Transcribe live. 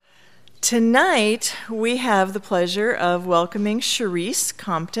tonight we have the pleasure of welcoming Charisse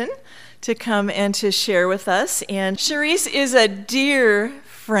Compton to come and to share with us. And Charisse is a dear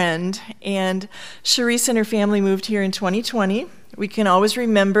friend, and Charisse and her family moved here in 2020. We can always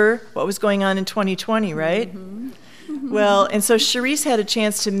remember what was going on in 2020, right? Mm-hmm. Well, and so Charisse had a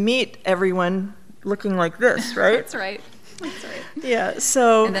chance to meet everyone looking like this, right? That's right. That's right. Yeah,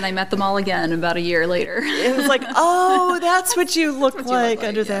 so... And then I met them all again about a year later. It was like, oh, that's what you look like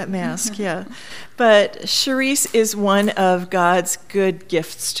under that mask, yeah. But Charisse is one of God's good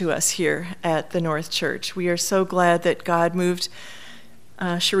gifts to us here at the North Church. We are so glad that God moved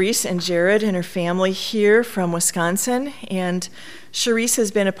Charisse and Jared and her family here from Wisconsin. And Charisse has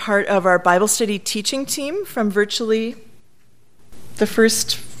been a part of our Bible study teaching team from virtually the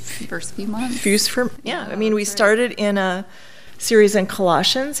first few months. We started in a series in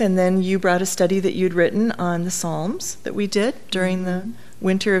Colossians, and then you brought a study that you'd written on the Psalms that we did during the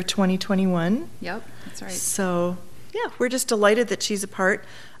winter of 2021. Yep, that's right. So, yeah, we're just delighted that she's a part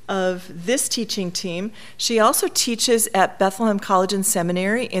of this teaching team. She also teaches at Bethlehem College and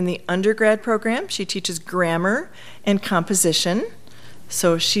Seminary in the undergrad program. She teaches grammar and composition,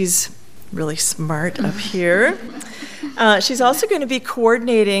 so she's really smart up here. She's also going to be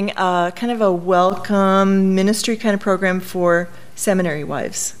coordinating kind of a welcome ministry kind of program for seminary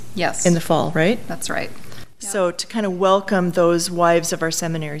wives. Yes. In the fall, right? That's right. So to kind of welcome those wives of our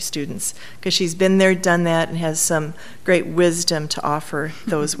seminary students, because she's been there, done that, and has some great wisdom to offer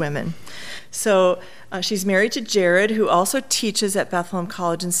those women. So she's married to Jared, who also teaches at Bethlehem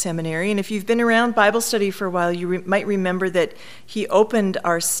College and Seminary. And if you've been around Bible study for a while, you might remember that he opened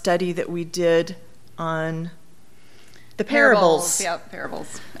our study that we did on the parables. Yep,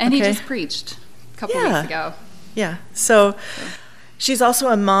 parables. And he just preached a couple weeks ago. Yeah. So she's also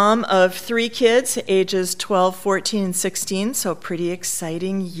a mom of 3 kids, ages 12, 14, and 16, so pretty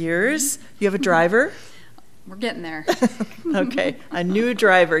exciting years. You have a driver? We're getting there. Okay, a new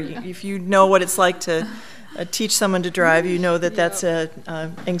driver. If you know what it's like to teach someone to drive, you know that that's a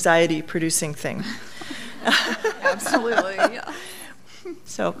anxiety-producing thing. Absolutely, yeah.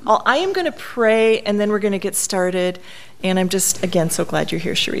 So I am going to pray, and then we're going to get started. And I'm just, again, so glad you're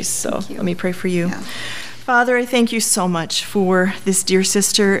here, Charisse. So let me pray for you. Yeah. Father, I thank you so much for this dear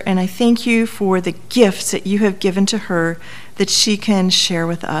sister, and I thank you for the gifts that you have given to her that she can share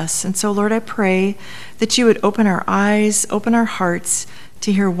with us. And so, Lord, I pray that you would open our eyes, open our hearts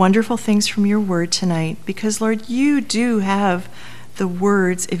to hear wonderful things from your word tonight, because, Lord, you do have the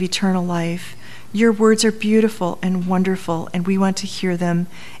words of eternal life. Your words are beautiful and wonderful, and we want to hear them,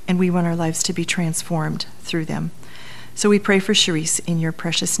 and we want our lives to be transformed through them. So we pray for Charisse in your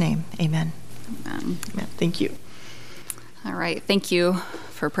precious name. Amen. Amen. Amen. Thank you. All right. Thank you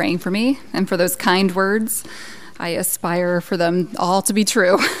for praying for me and for those kind words. I aspire for them all to be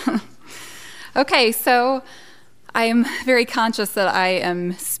true. Okay, so I am very conscious that I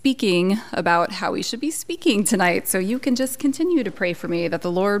am speaking about how we should be speaking tonight. So you can just continue to pray for me that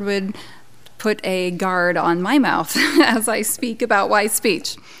the Lord would put a guard on my mouth as I speak about wise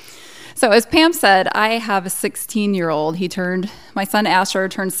speech. So as Pam said, I have a 16-year-old. My son Asher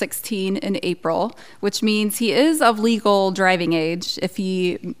turned 16 in April, which means he is of legal driving age if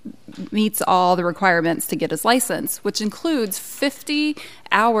he meets all the requirements to get his license, which includes 50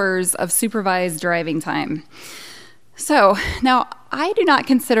 hours of supervised driving time. So now I do not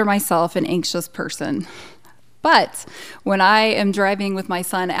consider myself an anxious person. But when I am driving with my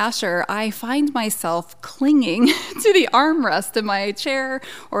son Asher, I find myself clinging to the armrest of my chair,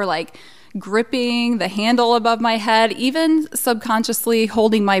 or like gripping the handle above my head, even subconsciously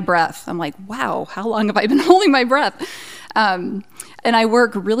holding my breath. I'm like, wow, how long have I been holding my breath? And I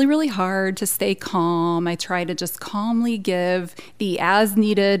work really, really hard to stay calm. I try to just calmly give the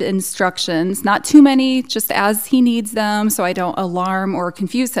as-needed instructions, not too many, just as he needs them, so I don't alarm or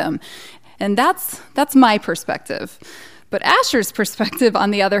confuse him. And that's my perspective. But Asher's perspective,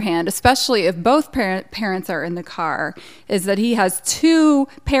 on the other hand, especially if both parents are in the car, is that he has 2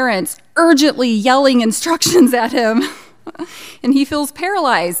 parents urgently yelling instructions at him. And he feels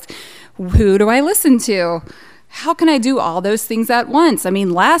paralyzed. Who do I listen to? How can I do all those things at once? I mean,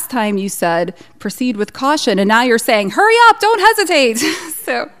 last time you said, proceed with caution, and now you're saying, hurry up, don't hesitate.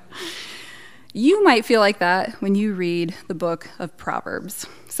 So you might feel like that when you read the book of Proverbs.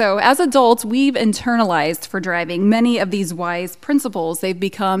 So as adults, we've internalized for driving many of these wise principles. They've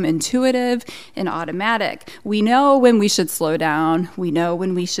become intuitive and automatic. We know when we should slow down. We know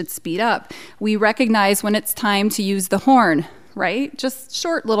when we should speed up. We recognize when it's time to use the horn, right? Just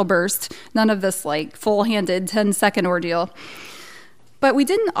short little burst. None of this like full-handed 10-second ordeal. But we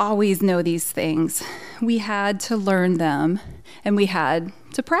didn't always know these things. We had to learn them, and we had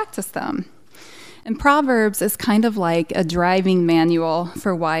to practice them. And Proverbs is kind of like a driving manual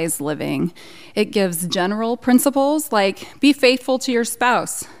for wise living. It gives general principles like be faithful to your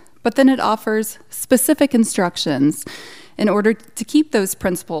spouse, but then it offers specific instructions in order to keep those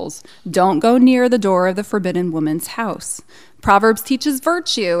principles. Don't go near the door of the forbidden woman's house. Proverbs teaches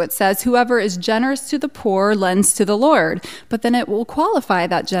virtue. It says, whoever is generous to the poor lends to the Lord. But then it will qualify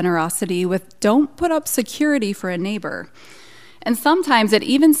that generosity with, don't put up security for a neighbor. And sometimes it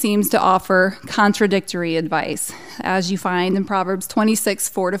even seems to offer contradictory advice, as you find in Proverbs 26,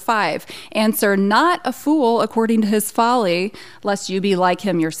 4-5. Answer not a fool according to his folly, lest you be like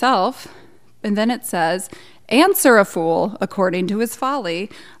him yourself. And then it says, answer a fool according to his folly,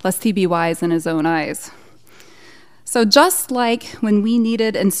 lest he be wise in his own eyes. So just like when we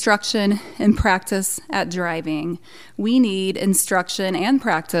needed instruction and practice at driving, we need instruction and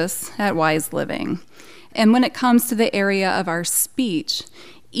practice at wise living. And when it comes to the area of our speech,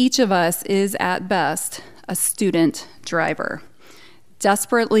 each of us is at best a student driver,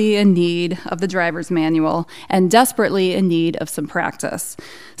 desperately in need of the driver's manual and desperately in need of some practice.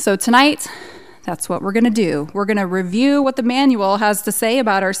 So tonight, that's what we're going to do. We're going to review what the manual has to say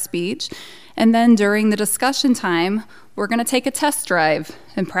about our speech, and then during the discussion time, we're going to take a test drive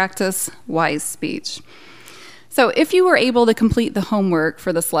and practice wise speech. So if you were able to complete the homework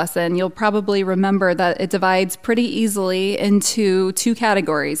for this lesson, you'll probably remember that it divides pretty easily into two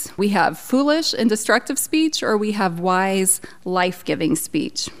categories. We have foolish and destructive speech, or we have wise, life-giving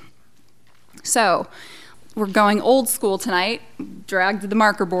speech. So we're going old school tonight, dragged the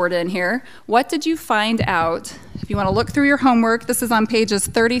marker board in here. What did you find out? If you want to look through your homework, this is on pages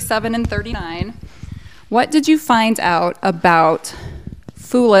 37 and 39. What did you find out about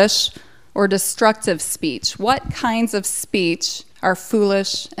foolish or destructive speech? What kinds of speech are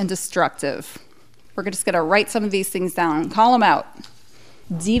foolish and destructive? We're just going to write some of these things down. Call them out.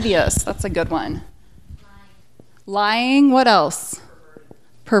 Devious, that's a good one. Lying, what else?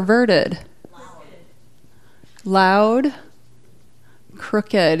 Perverted. Loud.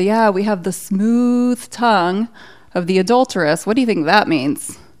 Crooked. Yeah, we have the smooth tongue of the adulteress. What do you think that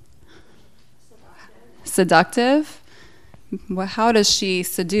means? Seductive. Well, how does she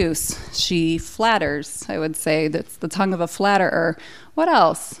seduce? She flatters, I would say. That's the tongue of a flatterer. What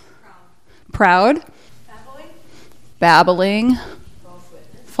else? Proud. Babbling.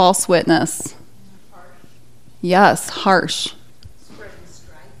 False witness. Harsh. Yes, harsh. Spreading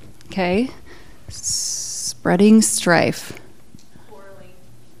strife. Okay. Spreading strife.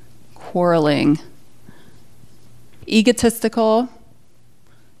 Quarreling. Egotistical.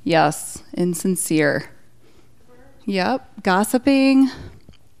 Yes, insincere. Yep, gossiping.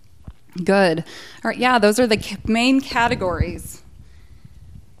 Good. All right, yeah, those are the main categories.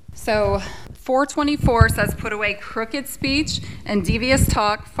 So 424 says, put away crooked speech and devious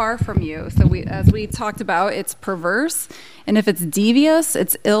talk far from you. So as we talked about, it's perverse. And if it's devious,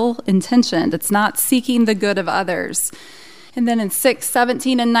 it's ill-intentioned. It's not seeking the good of others. And then in 6,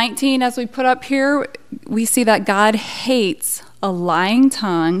 17, and 19, as we put up here, we see that God hates a lying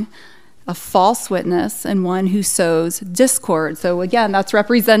tongue, a false witness, and one who sows discord. So again, that's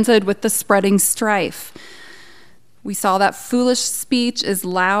represented with the spreading strife. We saw that foolish speech is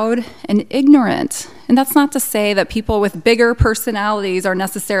loud and ignorant. And that's not to say that people with bigger personalities are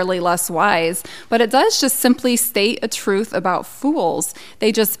necessarily less wise, but it does just simply state a truth about fools.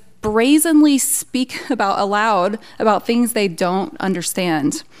 They just brazenly speak aloud about things they don't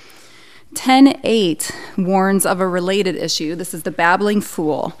understand. 10:8 warns of a related issue. This is the babbling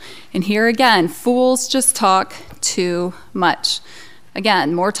fool. And here again, fools just talk too much.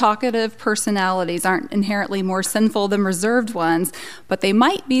 Again, more talkative personalities aren't inherently more sinful than reserved ones, but they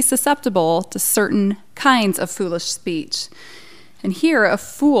might be susceptible to certain kinds of foolish speech. And here, a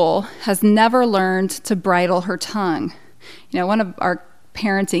fool has never learned to bridle her tongue. You know, one of our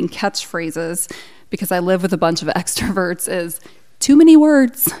parenting catchphrases, because I live with a bunch of extroverts, is too many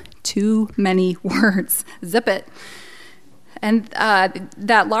words. Too many words. Zip it. And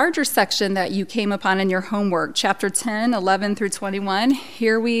that larger section that you came upon in your homework, chapter 10, 11 through 21,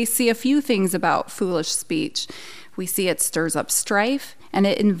 here we see a few things about foolish speech. We see it stirs up strife and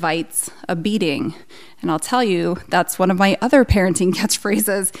it invites a beating. And I'll tell you, that's one of my other parenting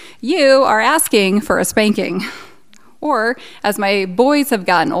catchphrases. You are asking for a spanking. Or, as my boys have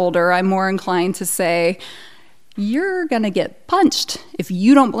gotten older, I'm more inclined to say, you're going to get punched if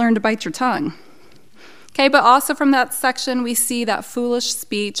you don't learn to bite your tongue. Okay, but also from that section, we see that foolish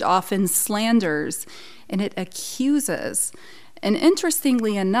speech often slanders and it accuses. And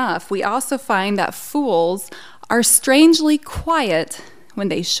interestingly enough, we also find that fools are strangely quiet when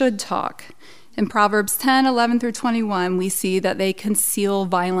they should talk. In Proverbs 10, 11 through 21, we see that they conceal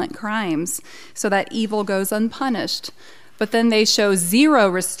violent crimes so that evil goes unpunished, but then they show zero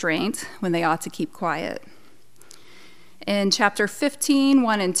restraint when they ought to keep quiet. In chapter 15,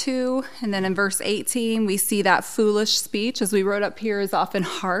 1 and 2, and then in verse 18, we see that foolish speech, as we wrote up here, is often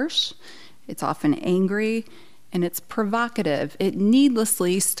harsh, it's often angry, and it's provocative. It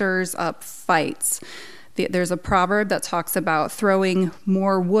needlessly stirs up fights. There's a proverb that talks about throwing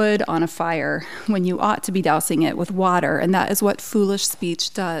more wood on a fire when you ought to be dousing it with water, and that is what foolish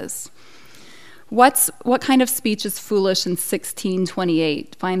speech does. What kind of speech is foolish in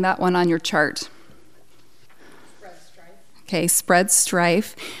 16:28? Find that one on your chart. Spread strife. Okay, spread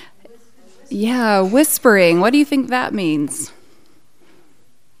strife. Yeah, whispering. What do you think that means?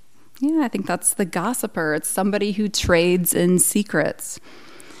 Yeah, I think that's the gossiper. It's somebody who trades in secrets.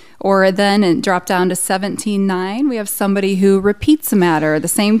 Or then it dropped down to 17:9. We have somebody who repeats a matter, the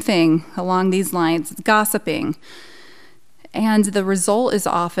same thing along these lines, gossiping. And the result is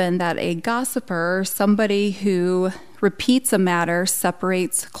often that a gossiper, somebody who repeats a matter,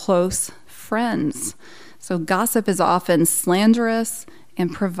 separates close friends. So gossip is often slanderous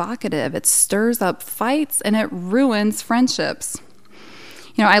and provocative. It stirs up fights and it ruins friendships.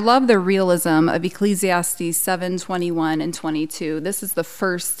 You know, I love the realism of Ecclesiastes 7:21 and 22. This is the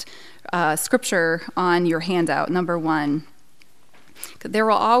first scripture on your handout, number 1. There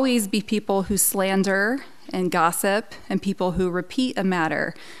will always be people who slander and gossip and people who repeat a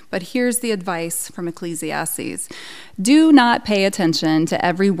matter. But here's the advice from Ecclesiastes. Do not pay attention to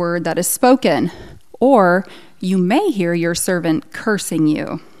every word that is spoken, or you may hear your servant cursing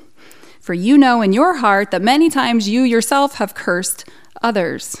you. For you know in your heart that many times you yourself have cursed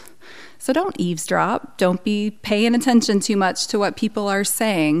others. So don't eavesdrop. Don't be paying attention too much to what people are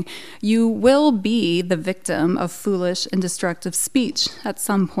saying. You will be the victim of foolish and destructive speech at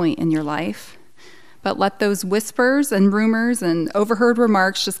some point in your life. But let those whispers and rumors and overheard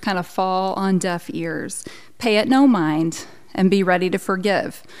remarks just kind of fall on deaf ears. Pay it no mind and be ready to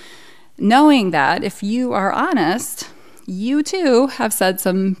forgive, knowing that if you are honest, you too have said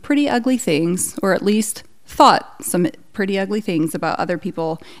some pretty ugly things, or at least thought some pretty ugly things about other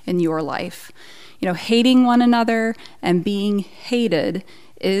people in your life. You know, hating one another and being hated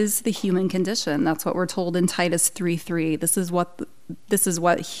is the human condition. That's what we're told in Titus 3:3. This is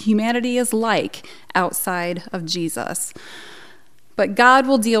what humanity is like outside of Jesus. But God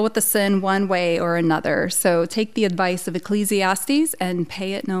will deal with the sin one way or another. So take the advice of Ecclesiastes and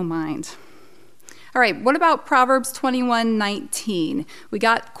pay it no mind. All right, what about Proverbs 21:19? We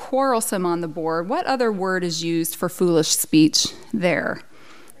got quarrelsome on the board. What other word is used for foolish speech there?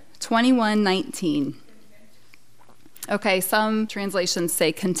 21:19. Okay, some translations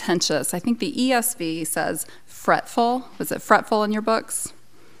say contentious. I think the ESV says fretful. Was it fretful in your books?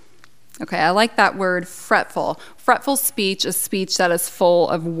 Okay, I like that word, fretful. Fretful speech is speech that is full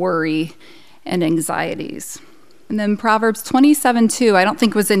of worry and anxieties. And then Proverbs 27:2, I don't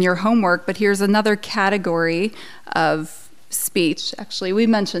think was in your homework, but here's another category of speech. Actually, we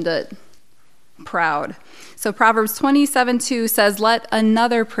mentioned it, proud. So Proverbs 27:2 says, let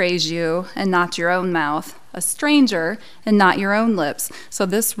another praise you and not your own mouth, a stranger and not your own lips. So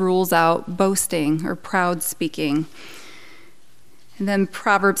this rules out boasting or proud speaking. And then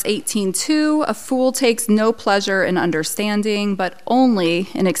Proverbs 18:2, a fool takes no pleasure in understanding, but only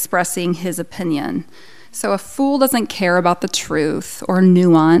in expressing his opinion. So a fool doesn't care about the truth or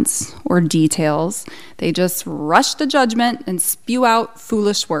nuance or details. They just rush to judgment and spew out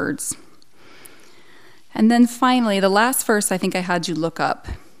foolish words. And then finally, the last verse I think I had you look up,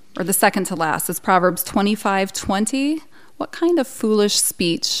 or the second to last, is Proverbs 25:20. What kind of foolish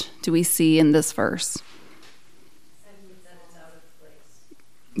speech do we see in this verse?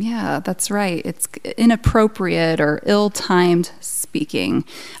 Yeah, that's right. It's inappropriate or ill-timed speaking.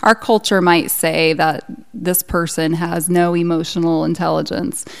 Our culture might say that this person has no emotional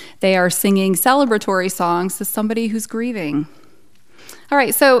intelligence. They are singing celebratory songs to somebody who's grieving. All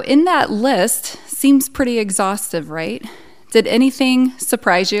right, so in that list, seems pretty exhaustive, right? Did anything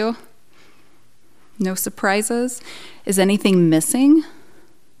surprise you? No surprises? Is anything missing?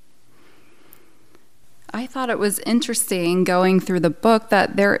 I thought it was interesting going through the book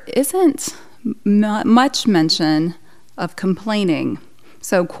that there isn't much mention of complaining.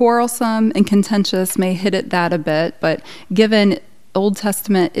 So quarrelsome and contentious may hit at that a bit, but given Old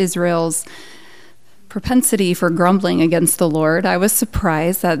Testament Israel's propensity for grumbling against the Lord, I was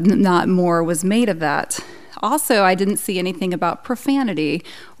surprised that not more was made of that. Also, I didn't see anything about profanity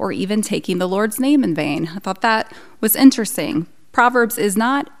or even taking the Lord's name in vain. I thought that was interesting. Proverbs is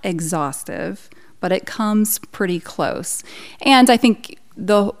not exhaustive, but it comes pretty close. And I think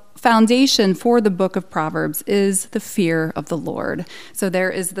the foundation for the book of Proverbs is the fear of the Lord. So there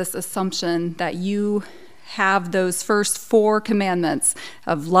is this assumption that you have those first 4 commandments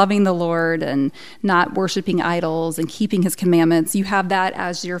of loving the Lord and not worshiping idols and keeping his commandments. You have that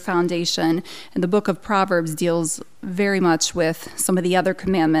as your foundation. And the book of Proverbs deals very much with some of the other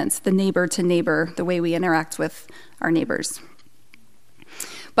commandments, the neighbor to neighbor, the way we interact with our neighbors.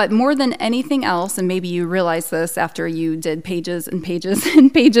 But more than anything else, and maybe you realize this after you did pages and pages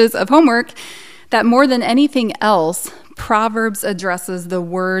and pages of homework, that more than anything else, Proverbs addresses the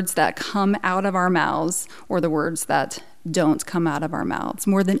words that come out of our mouths or the words that don't come out of our mouths.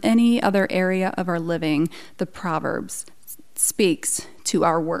 More than any other area of our living, the Proverbs speaks to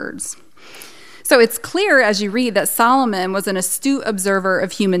our words. So it's clear as you read that Solomon was an astute observer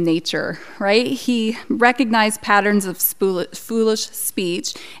of human nature, right? He recognized patterns of foolish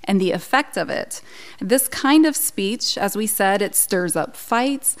speech and the effect of it. This kind of speech, as we said, it stirs up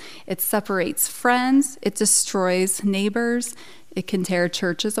fights, it separates friends, it destroys neighbors, it can tear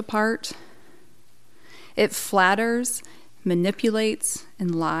churches apart. It flatters, manipulates,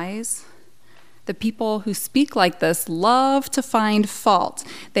 and lies. The people who speak like this love to find fault.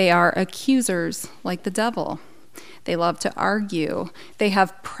 They are accusers like the devil. They love to argue. They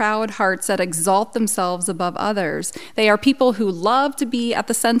have proud hearts that exalt themselves above others. They are people who love to be at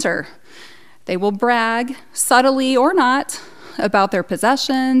the center. They will brag, subtly or not, about their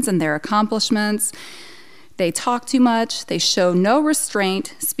possessions and their accomplishments. They talk too much. They show no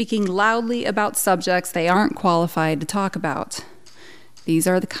restraint, speaking loudly about subjects they aren't qualified to talk about. These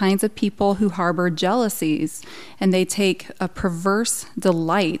are the kinds of people who harbor jealousies, and they take a perverse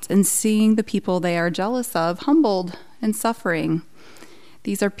delight in seeing the people they are jealous of humbled and suffering.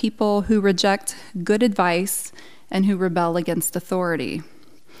 These are people who reject good advice and who rebel against authority.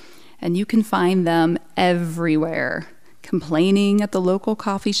 And you can find them everywhere, complaining at the local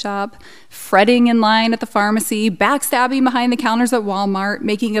coffee shop, fretting in line at the pharmacy, backstabbing behind the counters at Walmart,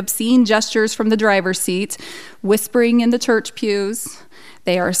 making obscene gestures from the driver's seat, whispering in the church pews.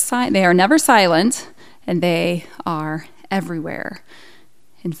 They are never silent, and they are everywhere.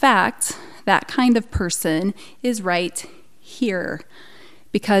 In fact, that kind of person is right here,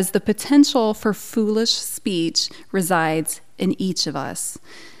 because the potential for foolish speech resides in each of us.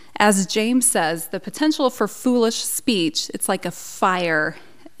 As James says, the potential for foolish speech, it's like a fire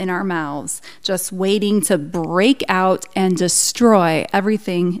in our mouths, just waiting to break out and destroy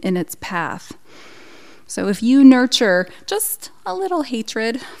everything in its path. So if you nurture just a little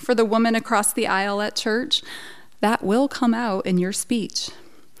hatred for the woman across the aisle at church, that will come out in your speech.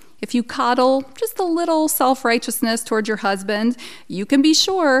 If you coddle just a little self-righteousness toward your husband, you can be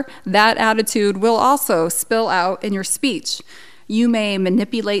sure that attitude will also spill out in your speech. You may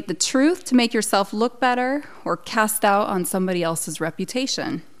manipulate the truth to make yourself look better or cast doubt on somebody else's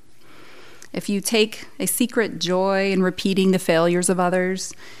reputation. If you take a secret joy in repeating the failures of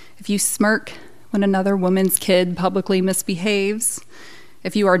others, if you smirk when another woman's kid publicly misbehaves,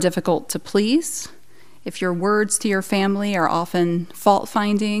 if you are difficult to please, if your words to your family are often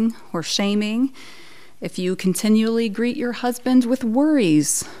fault-finding or shaming, if you continually greet your husband with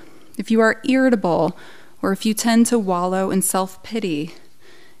worries, if you are irritable, or if you tend to wallow in self-pity,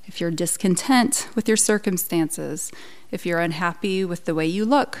 if you're discontent with your circumstances, if you're unhappy with the way you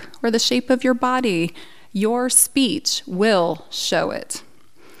look or the shape of your body, your speech will show it.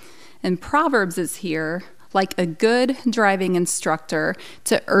 And Proverbs is here like a good driving instructor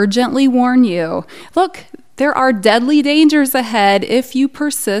to urgently warn you, look, there are deadly dangers ahead if you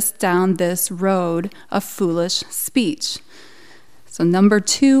persist down this road of foolish speech. So number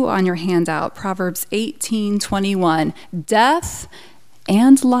 2 on your handout, Proverbs 18:21, death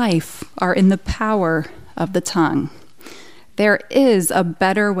and life are in the power of the tongue. There is a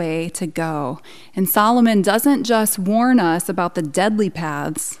better way to go. And Solomon doesn't just warn us about the deadly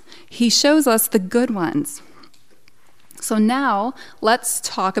paths, he shows us the good ones. So now let's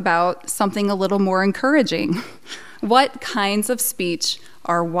talk about something a little more encouraging. What kinds of speech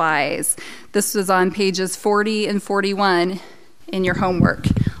are wise? This was on pages 40 and 41 in your homework.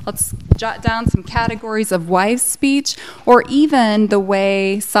 Let's jot down some categories of wise speech, or even the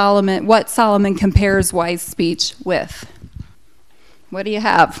way what Solomon compares wise speech with. What do you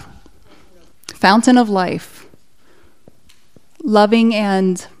have? Fountain of life. Loving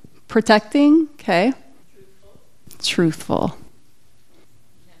and protecting, okay. Truthful.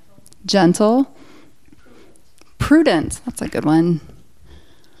 Gentle. Prudent, that's a good one.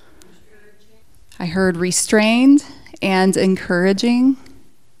 I heard restrained and encouraging.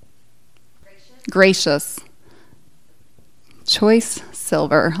 Gracious. Choice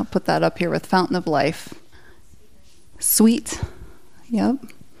silver. I'll put that up here with fountain of life. Sweet. Yep.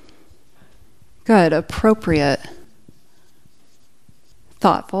 Good, appropriate.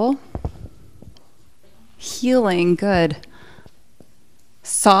 Thoughtful. Healing, good.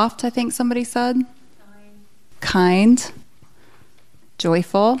 Soft, I think somebody said. Kind.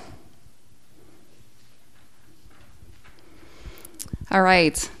 Joyful. All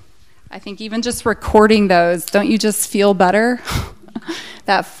right. I think even just recording those, don't you just feel better?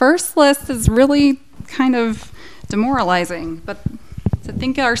 That first list is really kind of demoralizing, but to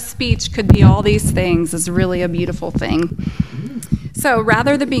think our speech could be all these things is really a beautiful thing. So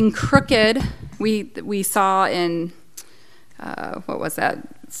rather than being crooked, we saw in, chapter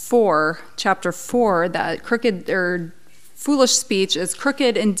 4, that crooked or foolish speech is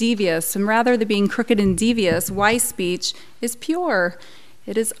crooked and devious, and rather than being crooked and devious, wise speech is pure.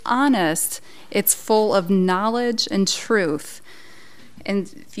 It is honest. It's full of knowledge and truth.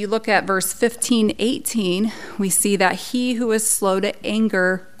 And if you look at verse 15, 18, we see that he who is slow to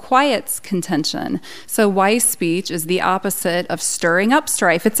anger quiets contention. So wise speech is the opposite of stirring up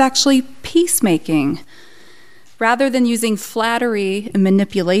strife. It's actually peacemaking. Rather than using flattery and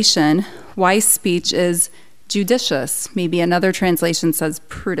manipulation, wise speech is judicious. Maybe another translation says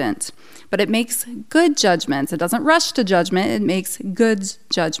prudent. But it makes good judgments. It doesn't rush to judgment. It makes good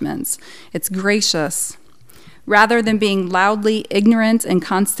judgments. It's gracious. Rather than being loudly ignorant and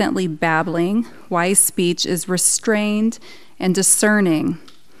constantly babbling, wise speech is restrained and discerning.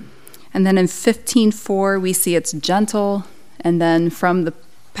 And then in 15:4, we see it's gentle. And then from the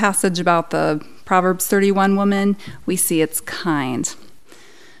passage about the Proverbs 31 woman, we see it's kind.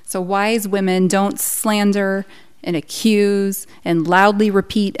 So wise women don't slander and accuse and loudly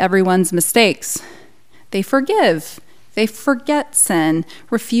repeat everyone's mistakes. They forgive. They forget sin,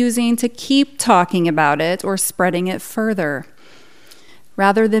 refusing to keep talking about it or spreading it further.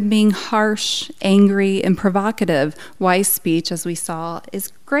 Rather than being harsh, angry, and provocative, wise speech, as we saw,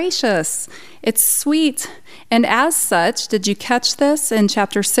 is gracious. It's sweet. And as such, did you catch this in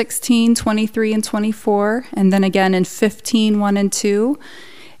chapter 16, 23, and 24? And then again in 15, 1 and 2?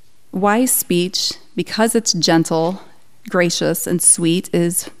 Wise speech, because it's gentle, gracious, and sweet,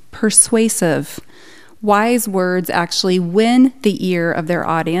 is persuasive. Wise words actually win the ear of their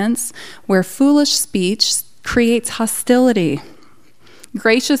audience, where foolish speech creates hostility.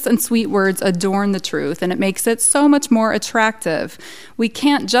 Gracious and sweet words adorn the truth, and it makes it so much more attractive. We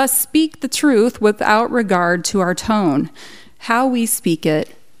can't just speak the truth without regard to our tone. How we speak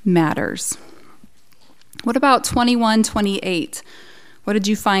it matters. What about 21:28? What did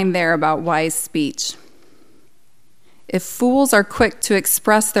you find there about wise speech? If fools are quick to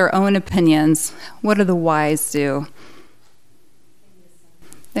express their own opinions, what do the wise do?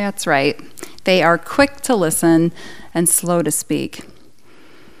 That's right. They are quick to listen and slow to speak.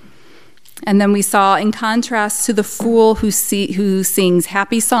 And then we saw, in contrast to the fool who sings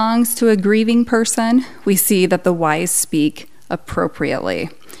happy songs to a grieving person, we see that the wise speak appropriately.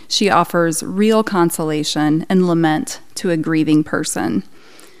 She offers real consolation and lament to a grieving person.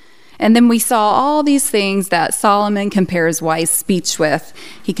 And then we saw all these things that Solomon compares wise speech with.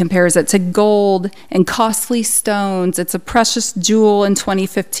 He compares it to gold and costly stones. It's a precious jewel in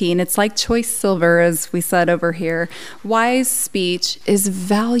 2015. It's like choice silver, as we said over here. Wise speech is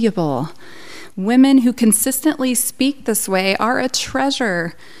valuable. Women who consistently speak this way are a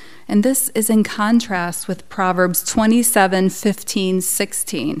treasure. And this is in contrast with Proverbs 27, 15,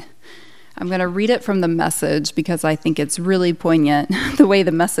 16. I'm going to read it from the Message because I think it's really poignant the way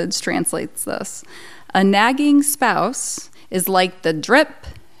the Message translates this. A nagging spouse is like the drip,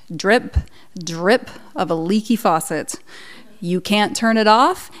 drip, drip of a leaky faucet. You can't turn it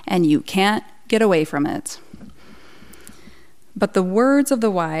off and you can't get away from it. But the words of the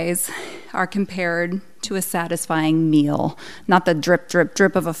wise are compared to a satisfying meal. Not the drip, drip,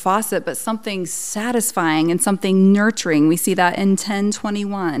 drip of a faucet, but something satisfying and something nurturing. We see that in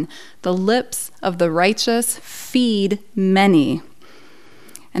 10:21. The lips of the righteous feed many.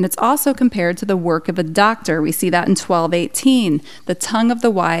 And it's also compared to the work of a doctor. We see that in 12:18. The tongue of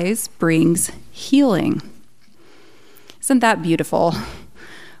the wise brings healing. Isn't that beautiful?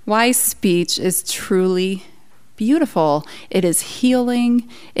 Wise speech is truly beautiful. It is healing,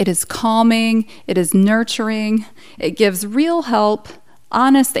 it is calming, it is nurturing, it gives real help,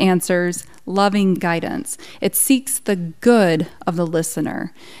 honest answers, loving guidance. It seeks the good of the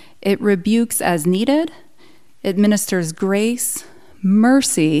listener. It rebukes as needed, it ministers grace,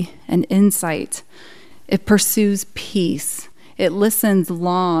 mercy, and insight. It pursues peace. It listens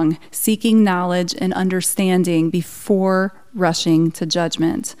long, seeking knowledge and understanding before rushing to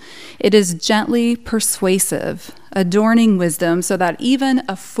judgment. It is gently persuasive, adorning wisdom so that even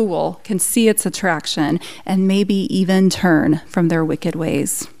a fool can see its attraction and maybe even turn from their wicked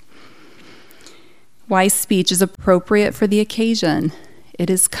ways. Wise speech is appropriate for the occasion. It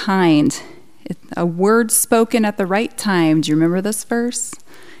is kind. A word spoken at the right time, do you remember this verse?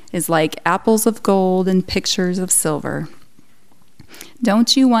 Is like apples of gold and pictures of silver.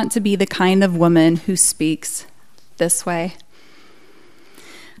 Don't you want to be the kind of woman who speaks this way?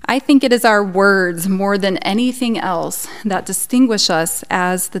 I think it is our words more than anything else that distinguish us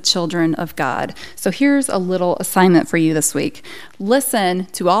as the children of God. So here's a little assignment for you this week. Listen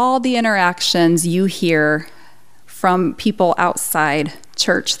to all the interactions you hear from people outside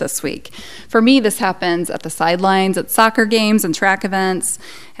church this week. For me, this happens at the sidelines, at soccer games and track events,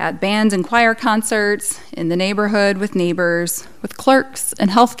 at band and choir concerts, in the neighborhood with neighbors, with clerks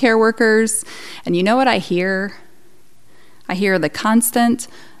and healthcare workers. And you know what I hear? I hear the constant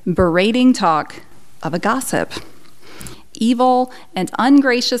berating talk of a gossip. Evil and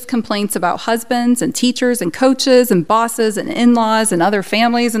ungracious complaints about husbands and teachers and coaches and bosses and in-laws and other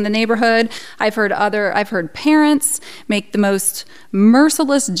families in the neighborhood. I've heard parents make the most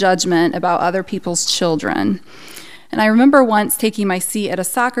merciless judgment about other people's children. And I remember once taking my seat at a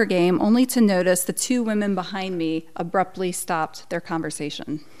soccer game only to notice the two women behind me abruptly stopped their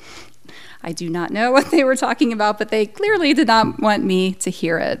conversation. I do not know what they were talking about, but they clearly did not want me to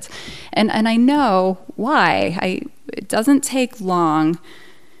hear it. And I know why. It doesn't take long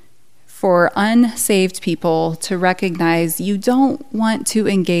for unsaved people to recognize you don't want to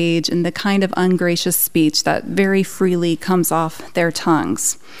engage in the kind of ungracious speech that very freely comes off their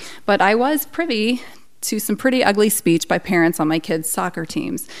tongues. But I was privy to some pretty ugly speech by parents on my kids' soccer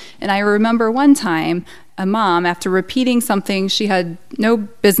teams. And I remember one time, a mom, after repeating something she had no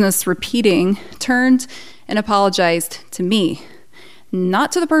business repeating, turned and apologized to me.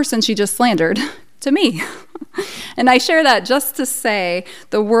 Not to the person she just slandered, to me. And I share that just to say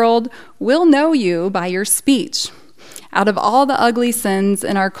the world will know you by your speech. Out of all the ugly sins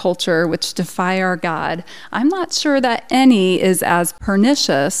in our culture which defy our God, I'm not sure that any is as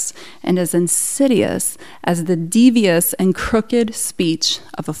pernicious and as insidious as the devious and crooked speech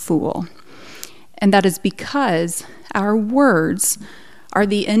of a fool. And that is because our words are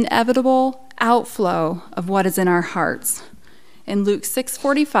the inevitable outflow of what is in our hearts. In Luke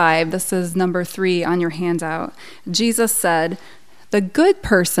 6:45, this is number 3 on your handout, Jesus said, "The good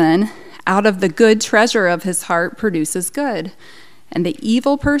person out of the good treasure of his heart produces good, and the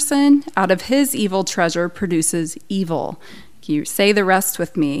evil person out of his evil treasure produces evil." Can you say the rest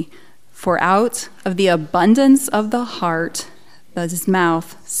with me? For out of the abundance of the heart, his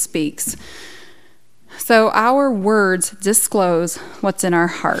mouth speaks. So our words disclose what's in our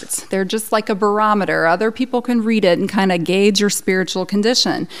hearts. They're just like a barometer. Other people can read it and kind of gauge your spiritual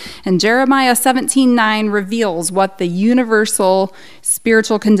condition. And Jeremiah 17:9 reveals what the universal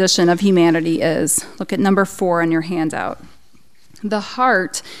spiritual condition of humanity is. Look at number 4 on your handout. The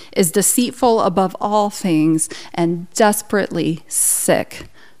heart is deceitful above all things and desperately sick.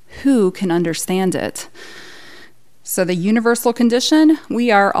 Who can understand it? So the universal condition, we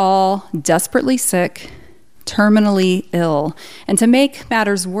are all desperately sick, terminally ill. And to make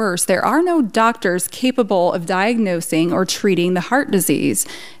matters worse, there are no doctors capable of diagnosing or treating the heart disease,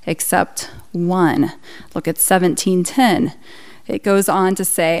 except one. Look at 17:10. It goes on to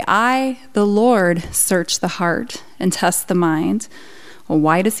say, "I, the Lord, search the heart and test the mind." Well,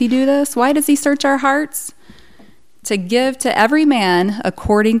 why does he do this? Why does he search our hearts? To give to every man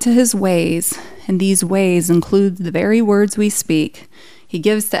according to his ways, and these ways include the very words we speak. He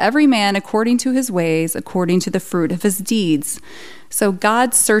gives to every man according to his ways, according to the fruit of his deeds. So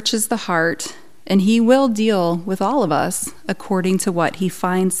God searches the heart, and he will deal with all of us according to what he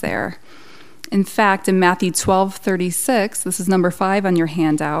finds there. In fact, in Matthew 12:36, this is number 5 on your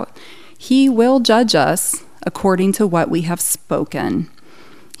handout, he will judge us according to what we have spoken.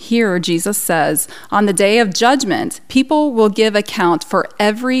 Here, Jesus says, on the day of judgment, people will give account for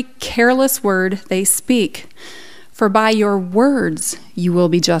every careless word they speak. For by your words you will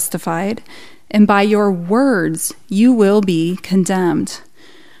be justified, and by your words you will be condemned.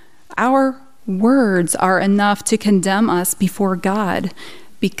 Our words are enough to condemn us before God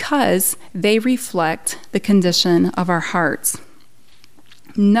because they reflect the condition of our hearts.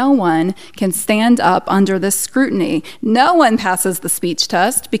 No one can stand up under this scrutiny. No one passes the speech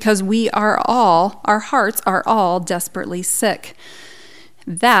test because our hearts are all desperately sick.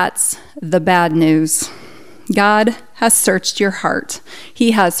 That's the bad news. God has searched your heart.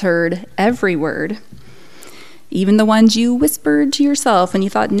 He has heard every word, even the ones you whispered to yourself when you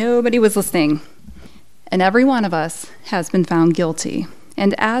thought nobody was listening. And every one of us has been found guilty.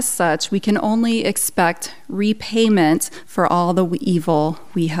 And as such, we can only expect repayment for all the evil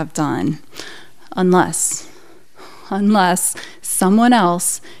we have done, unless someone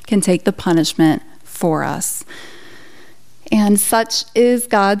else can take the punishment for us. And such is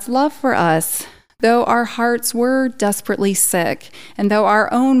God's love for us. Though our hearts were desperately sick, and though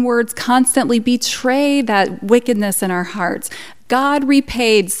our own words constantly betray that wickedness in our hearts, God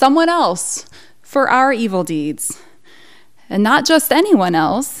repaid someone else for our evil deeds. And not just anyone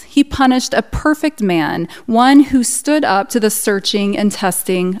else, he punished a perfect man, one who stood up to the searching and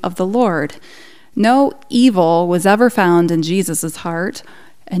testing of the Lord. No evil was ever found in Jesus' heart,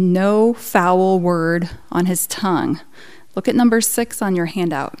 and no foul word on his tongue. Look at number 6 on your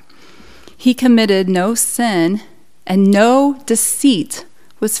handout. He committed no sin, and no deceit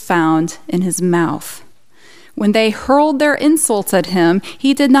was found in his mouth. When they hurled their insults at him,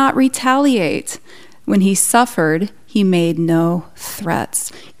 he did not retaliate. When he suffered, he made no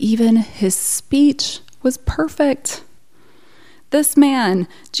threats. Even his speech was perfect. This man,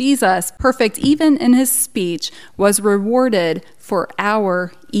 Jesus, perfect even in his speech, was rewarded for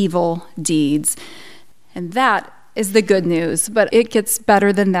our evil deeds. And that is the good news, but it gets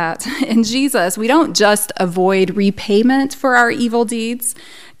better than that. In Jesus, we don't just avoid repayment for our evil deeds.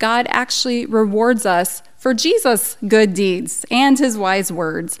 God actually rewards us for Jesus' good deeds and his wise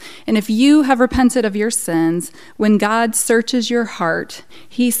words. And if you have repented of your sins, when God searches your heart,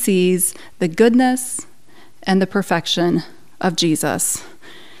 he sees the goodness and the perfection of Jesus.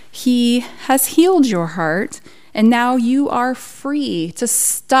 He has healed your heart, and now you are free to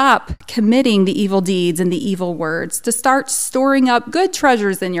stop committing the evil deeds and the evil words, to start storing up good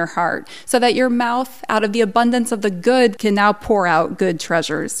treasures in your heart so that your mouth, out of the abundance of the good, can now pour out good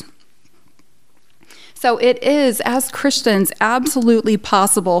treasures. So it is, as Christians, absolutely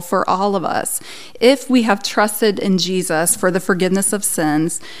possible for all of us, if we have trusted in Jesus for the forgiveness of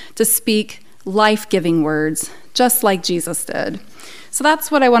sins, to speak life-giving words, just like Jesus did. So that's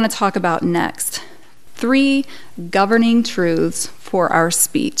what I want to talk about next. 3 governing truths for our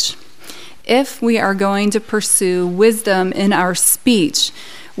speech. If we are going to pursue wisdom in our speech,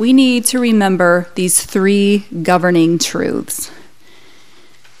 we need to remember these 3 governing truths.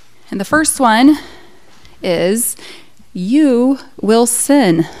 And the first one is, you will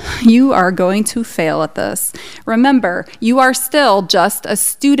sin. You are going to fail at this. Remember, you are still just a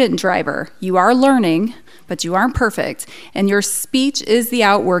student driver. You are learning, but you aren't perfect. And your speech is the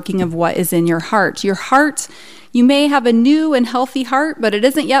outworking of what is in your heart. Your heart, you may have a new and healthy heart, but it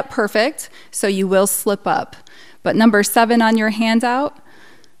isn't yet perfect, so you will slip up. But number 7 on your handout,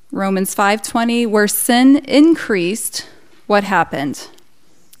 Romans 5:20, where sin increased, what happened?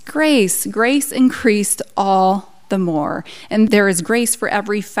 Grace increased all the more. And there is grace for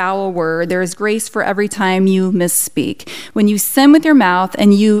every foul word. There is grace for every time you misspeak. When you sin with your mouth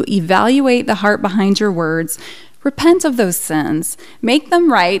and you evaluate the heart behind your words, repent of those sins, make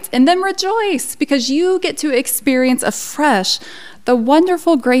them right, and then rejoice because you get to experience afresh the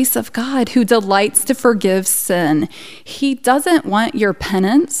wonderful grace of God who delights to forgive sin. He doesn't want your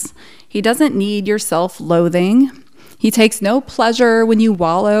penance. He doesn't need your self-loathing. He takes no pleasure when you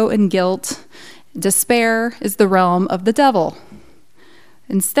wallow in guilt. Despair is the realm of the devil.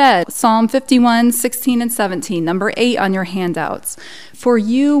 Instead, Psalm 51:16 and 17, number 8 on your handouts. For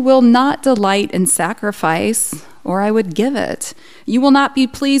you will not delight in sacrifice, or I would give it. You will not be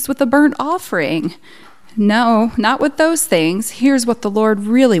pleased with the burnt offering. No, not with those things. Here's what the Lord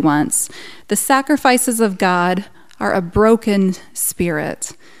really wants. The sacrifices of God are a broken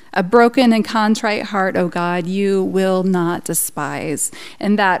spirit. A broken and contrite heart, O God, you will not despise.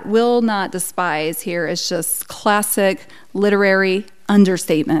 And that will not despise here is just classic literary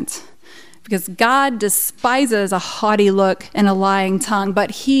understatement. Because God despises a haughty look and a lying tongue,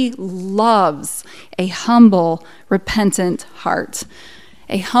 but he loves a humble, repentant heart.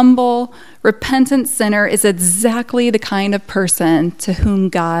 A humble, repentant sinner is exactly the kind of person to whom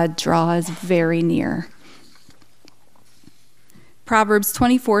God draws very near. Proverbs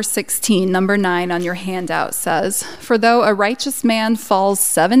 24:16, number 9 on your handout says, for though a righteous man falls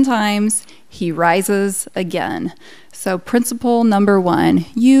 7 times, he rises again. So principle number 1,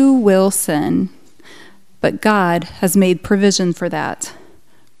 you will sin, but God has made provision for that.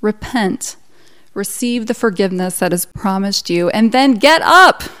 Repent, receive the forgiveness that is promised you, and then get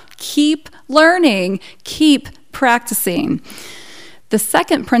up. Keep learning, keep practicing. The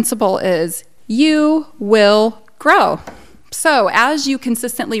second principle is you will grow. So as you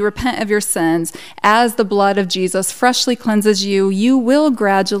consistently repent of your sins, as the blood of Jesus freshly cleanses you, you will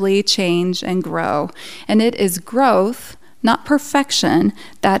gradually change and grow. And it is growth, not perfection,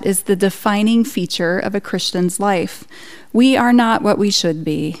 that is the defining feature of a Christian's life. We are not what we should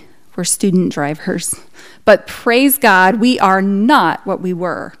be. We're student drivers. But praise God, we are not what we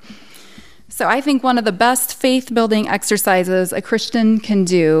were. So I think one of the best faith-building exercises a Christian can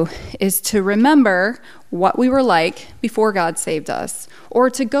do is to remember what we were like before God saved us, or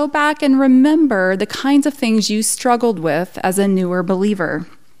to go back and remember the kinds of things you struggled with as a newer believer.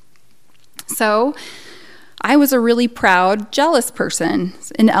 So I was a really proud, jealous person.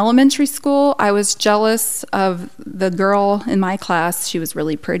 In elementary school, I was jealous of the girl in my class. She was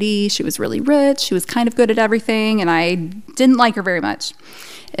really pretty, she was really rich, she was kind of good at everything, and I didn't like her very much.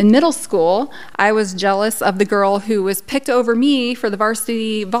 In middle school, I was jealous of the girl who was picked over me for the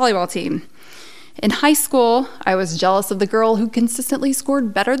varsity volleyball team. In high school, I was jealous of the girl who consistently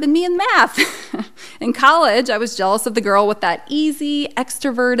scored better than me in math. In college, I was jealous of the girl with that easy,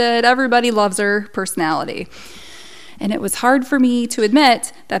 extroverted, everybody loves her personality. And it was hard for me to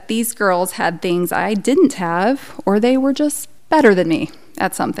admit that these girls had things I didn't have, or they were just better than me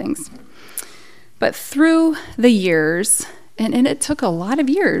at some things. But through the years, and it took a lot of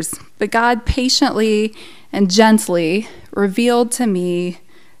years, but God patiently and gently revealed to me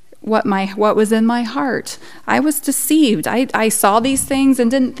what was in my heart. I was deceived. I saw these things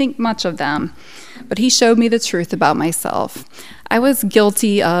and didn't think much of them, but he showed me the truth about myself. I was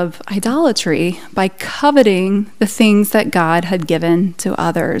guilty of idolatry by coveting the things that God had given to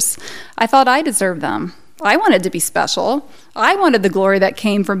others. I thought I deserved them. I wanted to be special. I wanted the glory that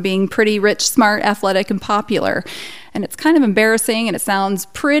came from being pretty, rich, smart, athletic, and popular. And it's kind of embarrassing, and it sounds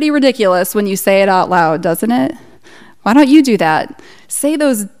pretty ridiculous when you say it out loud, doesn't it? Why don't you do that? Say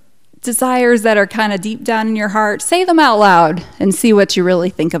those desires that are kind of deep down in your heart, say them out loud and see what you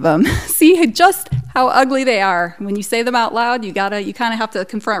really think of them. See just how ugly they are. When you say them out loud, you kind of have to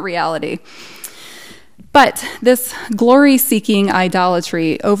confront reality. But this glory-seeking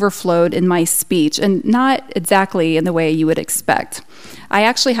idolatry overflowed in my speech, and not exactly in the way you would expect. I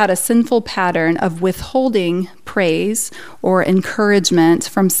actually had a sinful pattern of withholding praise or encouragement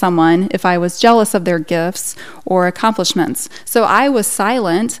from someone if I was jealous of their gifts or accomplishments. So I was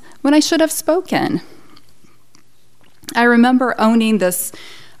silent when I should have spoken. I remember owning this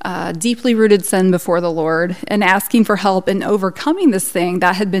deeply rooted sin before the Lord and asking for help in overcoming this thing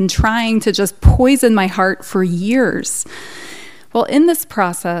that had been trying to just poison my heart for years. Well, in this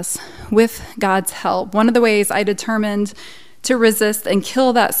process, with God's help, one of the ways I determined to resist and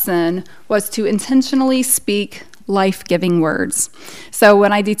kill that sin was to intentionally speak life-giving words. So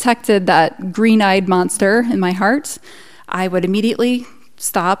when I detected that green-eyed monster in my heart, I would immediately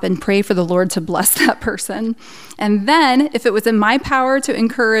stop and pray for the Lord to bless that person. And then, if it was in my power to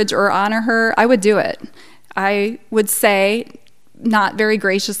encourage or honor her, I would do it. I would say, not very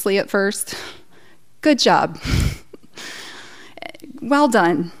graciously at first, "Good job. Well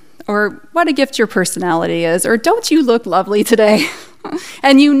done." Or, "What a gift your personality is." Or, "Don't you look lovely today?"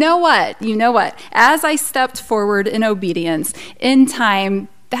 And you know what? As I stepped forward in obedience, in time,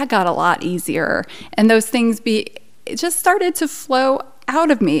 that got a lot easier. And those things it just started to flow out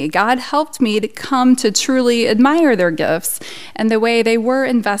of me. God helped me to come to truly admire their gifts and the way they were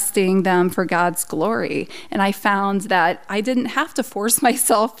investing them for God's glory. And I found that I didn't have to force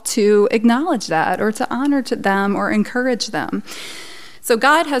myself to acknowledge that or to honor them or encourage them. So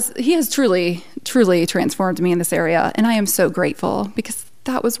He has truly, truly transformed me in this area, and I am so grateful because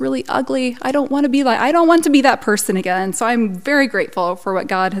that was really ugly. I don't want to be that person again. So I'm very grateful for what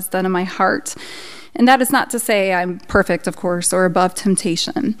God has done in my heart. And that is not to say I'm perfect, of course, or above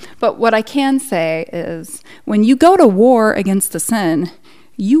temptation. But what I can say is when you go to war against a sin,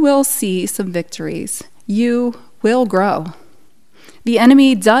 you will see some victories. You will grow. The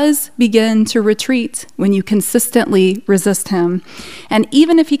enemy does begin to retreat when you consistently resist him. And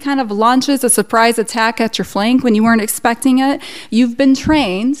even if he kind of launches a surprise attack at your flank when you weren't expecting it, you've been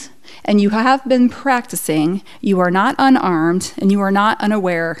trained and you have been practicing. You are not unarmed and you are not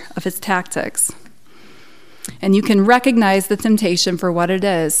unaware of his tactics. And you can recognize the temptation for what it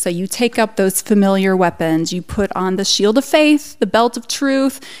is. So you take up those familiar weapons. You put on the shield of faith, the belt of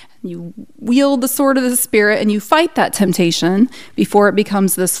truth, you wield the sword of the Spirit, and you fight that temptation before it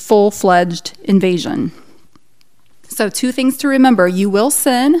becomes this full-fledged invasion. So 2 things to remember. You will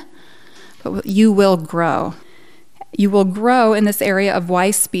sin, but you will grow. You will grow in this area of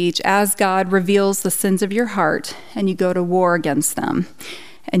wise speech as God reveals the sins of your heart, and you go to war against them.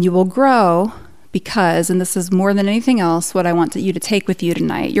 And you will grow because, and this is more than anything else what I want you to take with you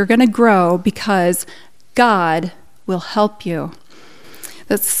tonight, you're going to grow because God will help you.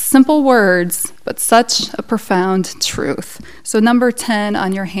 That's simple words, but such a profound truth. So number 10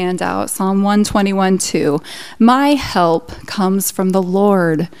 on your handout, Psalm 121:2. My help comes from the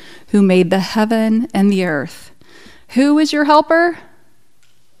Lord who made the heaven and the earth. Who is your helper?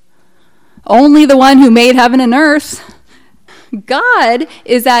 Only the one who made heaven and earth. God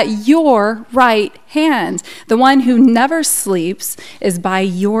is at your right hand. The one who never sleeps is by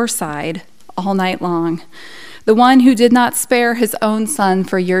your side all night long. The one who did not spare his own son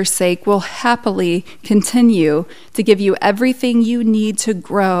for your sake will happily continue to give you everything you need to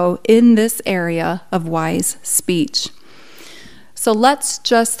grow in this area of wise speech. So let's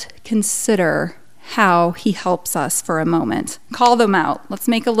just consider how he helps us for a moment. Call them out. Let's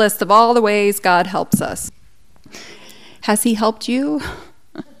make a list of all the ways God helps us. Has he helped you?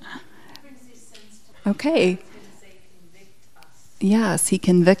 Okay. Yes, he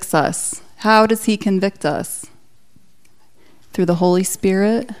convicts us. How does he convict us? Through the Holy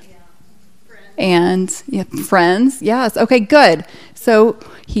Spirit? And friends. Yes. Okay, good. So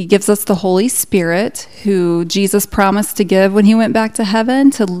he gives us the Holy Spirit, who Jesus promised to give when he went back to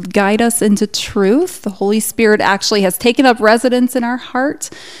heaven to guide us into truth. The Holy Spirit actually has taken up residence in our heart.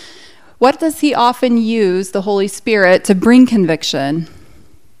 What does he often use, the Holy Spirit, to bring conviction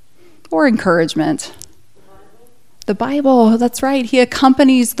or encouragement? The Bible, that's right. He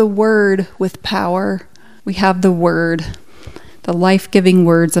accompanies the word with power. We have the word, the life-giving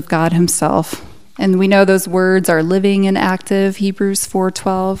words of God himself. And we know those words are living and active, Hebrews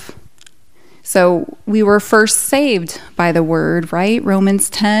 4:12. So we were first saved by the word, right? Romans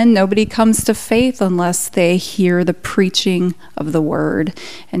 10, nobody comes to faith unless they hear the preaching of the word.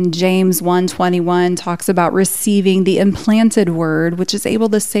 And James 1:21 talks about receiving the implanted word, which is able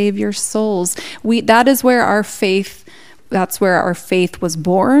to save your souls. That's where our faith was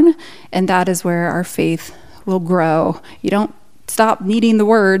born, and that is where our faith will grow. You don't stop needing the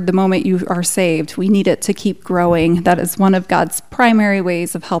word the moment you are saved. We need it to keep growing. That is one of God's primary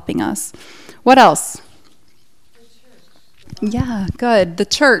ways of helping us. What else? Yeah, good. The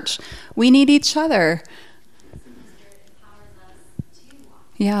church. We need each other.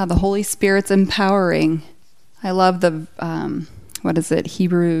 Yeah, the Holy Spirit's empowering. I love the,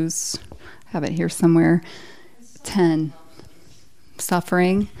 Hebrews, I have it here somewhere, 10.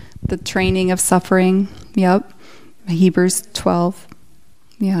 Suffering, the training of suffering. Yep. Hebrews 12.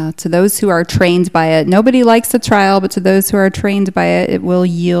 Yeah, to those who are trained by it. Nobody likes a trial, but to those who are trained by it, it will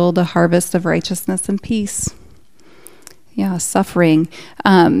yield a harvest of righteousness and peace. Yeah, suffering.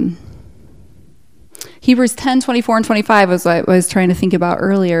 Hebrews 10, 24 and 25 was what I was trying to think about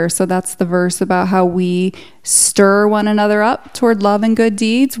earlier. So that's the verse about how we stir one another up toward love and good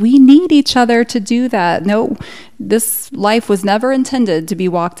deeds. We need each other to do that. No, this life was never intended to be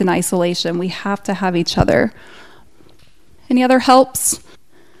walked in isolation. We have to have each other. Any other helps?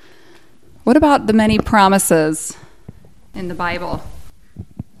 What about the many promises in the Bible?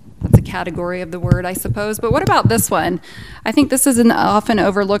 That's a category of the word, I suppose. But what about this one? I think this is an often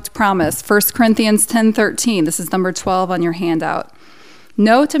overlooked promise. 1 Corinthians 10:13. This is number 12 on your handout.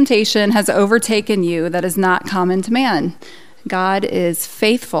 No temptation has overtaken you that is not common to man. God is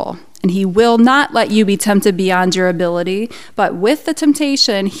faithful, and he will not let you be tempted beyond your ability. But with the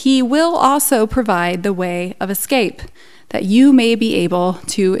temptation, he will also provide the way of escape, that you may be able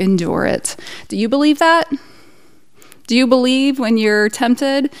to endure it. Do you believe that? Do you believe when you're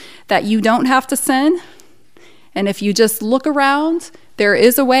tempted that you don't have to sin? And if you just look around, there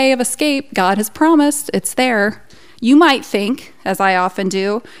is a way of escape. God has promised. It's there. You might think, as I often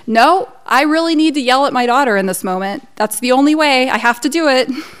do, no, I really need to yell at my daughter in this moment. That's the only way. I have to do it.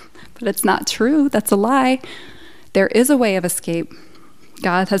 But it's not true. That's a lie. There is a way of escape.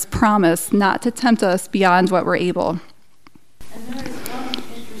 God has promised not to tempt us beyond what we're able. And there is one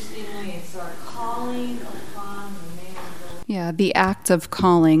interesting way. It's our calling upon the name of the Lord. Yeah, the act of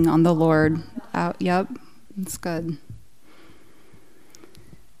calling on the Lord. Yep, that's good.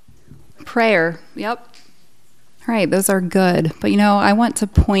 Prayer. Yep. All right, those are good. But I want to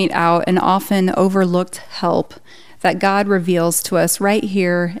point out an often overlooked help that God reveals to us right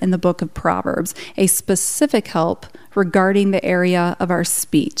here in the book of Proverbs, a specific help regarding the area of our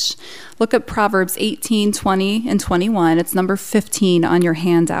speech. Look at Proverbs 18, 20, and 21. It's number 15 on your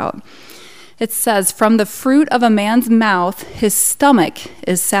handout. It says, "From the fruit of a man's mouth, his stomach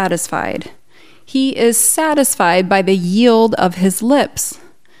is satisfied. He is satisfied by the yield of his lips.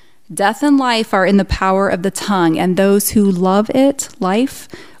 Death and life are in the power of the tongue, and those who love it, life,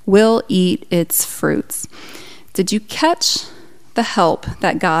 will eat its fruits." Did you catch the help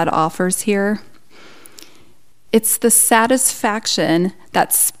that God offers here? It's the satisfaction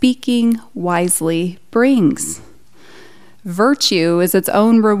that speaking wisely brings. Virtue is its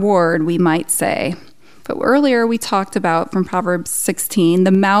own reward, we might say. But earlier we talked about, from Proverbs 16,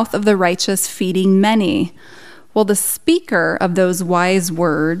 the mouth of the righteous feeding many. Well, the speaker of those wise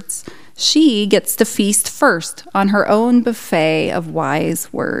words, she gets to feast first on her own buffet of wise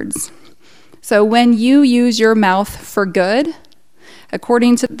words. So when you use your mouth for good,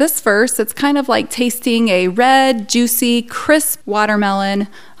 according to this verse, it's kind of like tasting a red, juicy, crisp watermelon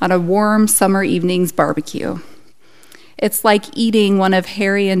on a warm summer evening's barbecue. It's like eating one of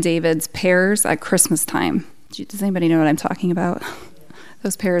Harry and David's pears at Christmas time. Does anybody know what I'm talking about?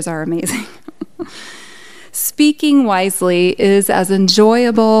 Those pears are amazing. Speaking wisely is as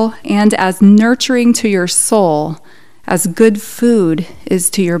enjoyable and as nurturing to your soul as good food is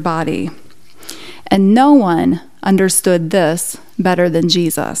to your body. And no one understood this better than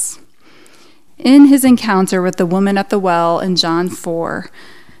Jesus. In his encounter with the woman at the well in John 4,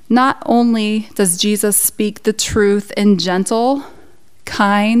 not only does Jesus speak the truth in gentle,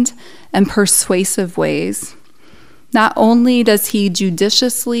 kind, and persuasive ways, not only does he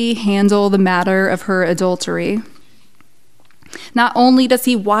judiciously handle the matter of her adultery, not only does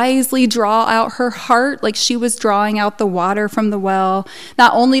he wisely draw out her heart like she was drawing out the water from the well,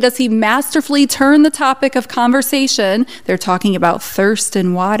 not only does he masterfully turn the topic of conversation, they're talking about thirst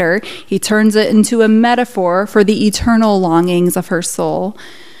and water, he turns it into a metaphor for the eternal longings of her soul.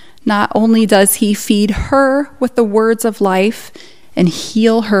 Not only does he feed her with the words of life and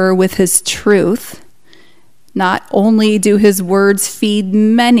heal her with his truth, not only do his words feed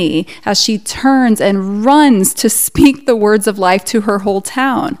many as she turns and runs to speak the words of life to her whole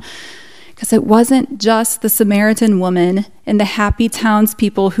town. Because it wasn't just the Samaritan woman and the happy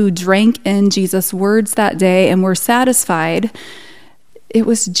townspeople who drank in Jesus' words that day and were satisfied. It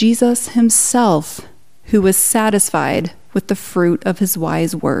was Jesus himself who was satisfied with the fruit of his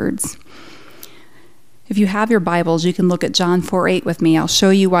wise words. If you have your Bibles, you can look at John 4:8 with me. I'll show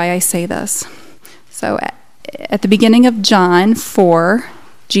you why I say this. So at the beginning of John 4,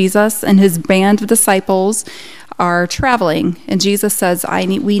 Jesus and his band of disciples are traveling, and Jesus says,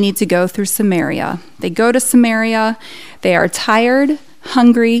 we need to go through Samaria. They go to Samaria. They are tired,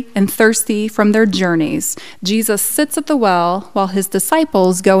 hungry, and thirsty from their journeys. Jesus sits at the well while his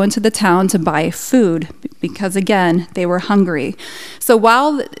disciples go into the town to buy food because, again, they were hungry. So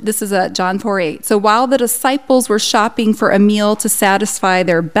this is at John 4:8. So while the disciples were shopping for a meal to satisfy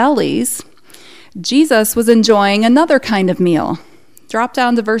their bellies, Jesus was enjoying another kind of meal. Drop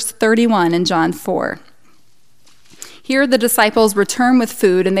down to verse 31 in John 4. Here the disciples return with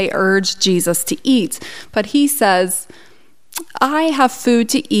food and they urge Jesus to eat. But he says, I have food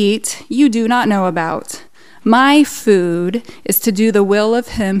to eat you do not know about. My food is to do the will of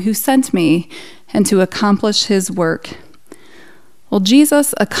him who sent me and to accomplish his work. Well,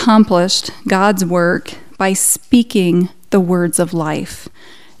 Jesus accomplished God's work by speaking the words of life,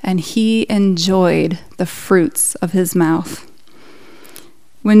 and he enjoyed the fruits of his mouth.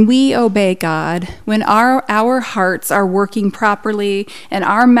 When we obey God, when our hearts are working properly and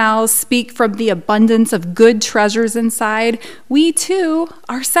our mouths speak from the abundance of good treasures inside, we too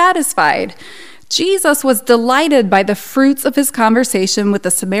are satisfied. Jesus was delighted by the fruits of his conversation with the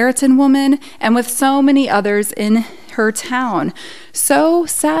Samaritan woman and with so many others in her town. So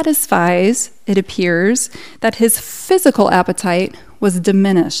satisfied, it appears, that his physical appetite was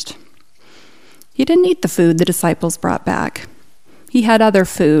diminished. He didn't eat the food the disciples brought back. He had other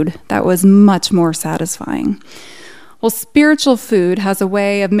food that was much more satisfying. Well, spiritual food has a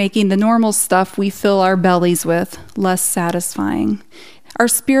way of making the normal stuff we fill our bellies with less satisfying. Our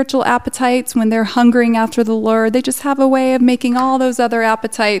spiritual appetites, when they're hungering after the Lord, they just have a way of making all those other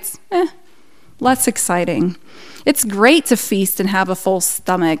appetites less exciting. It's great to feast and have a full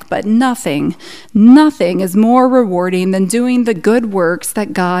stomach, but nothing is more rewarding than doing the good works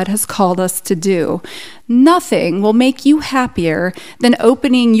that God has called us to do. Nothing will make you happier than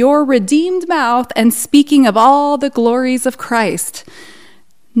opening your redeemed mouth and speaking of all the glories of Christ.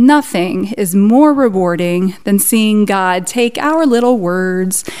 Nothing is more rewarding than seeing God take our little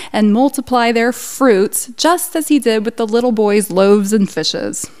words and multiply their fruits, just as he did with the little boy's loaves and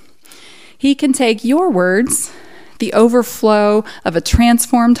fishes. He can take your words, the overflow of a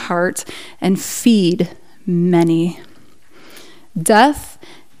transformed heart, and feed many. Death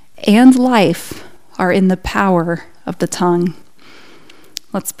and life are in the power of the tongue.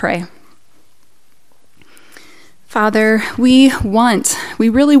 Let's pray. Father, we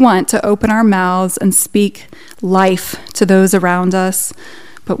really want to open our mouths and speak life to those around us,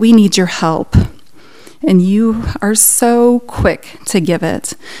 but we need your help. And you are so quick to give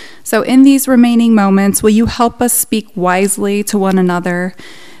it. So in these remaining moments, will you help us speak wisely to one another?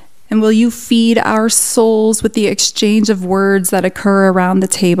 And will you feed our souls with the exchange of words that occur around the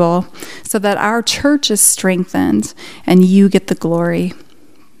table so that our church is strengthened and you get the glory?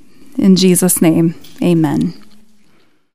 In Jesus' name, amen.